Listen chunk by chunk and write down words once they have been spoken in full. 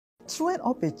train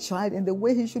up a child in the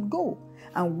way he should go,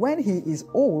 and when he is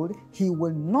old, he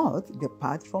will not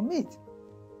depart from it.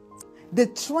 The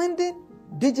trending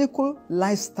digital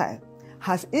lifestyle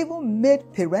has even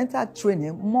made parental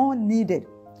training more needed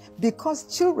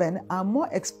because children are more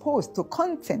exposed to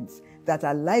contents that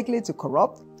are likely to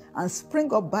corrupt and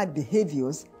spring up bad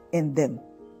behaviors in them.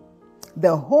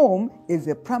 The home is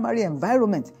the primary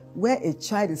environment where a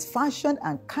child is fashioned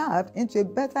and carved into a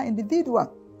better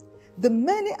individual. The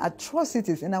many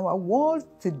atrocities in our world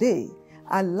today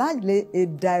are largely a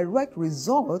direct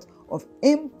result of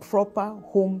improper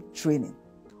home training.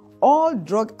 All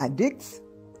drug addicts,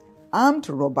 armed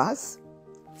robbers,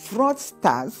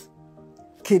 fraudsters,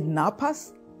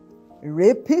 kidnappers,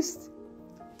 rapists,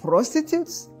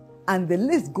 prostitutes, and the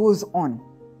list goes on,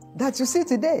 that you see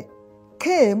today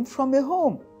came from a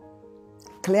home.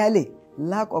 Clearly,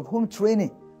 lack of home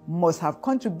training must have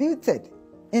contributed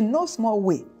in no small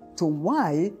way to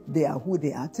why they are who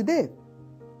they are today.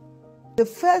 The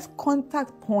first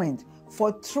contact point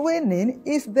for training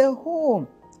is the home,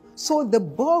 so the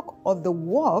bulk of the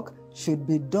work should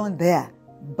be done there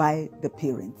by the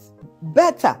parents.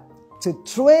 Better to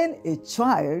train a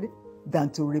child than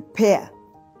to repair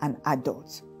an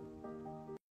adult.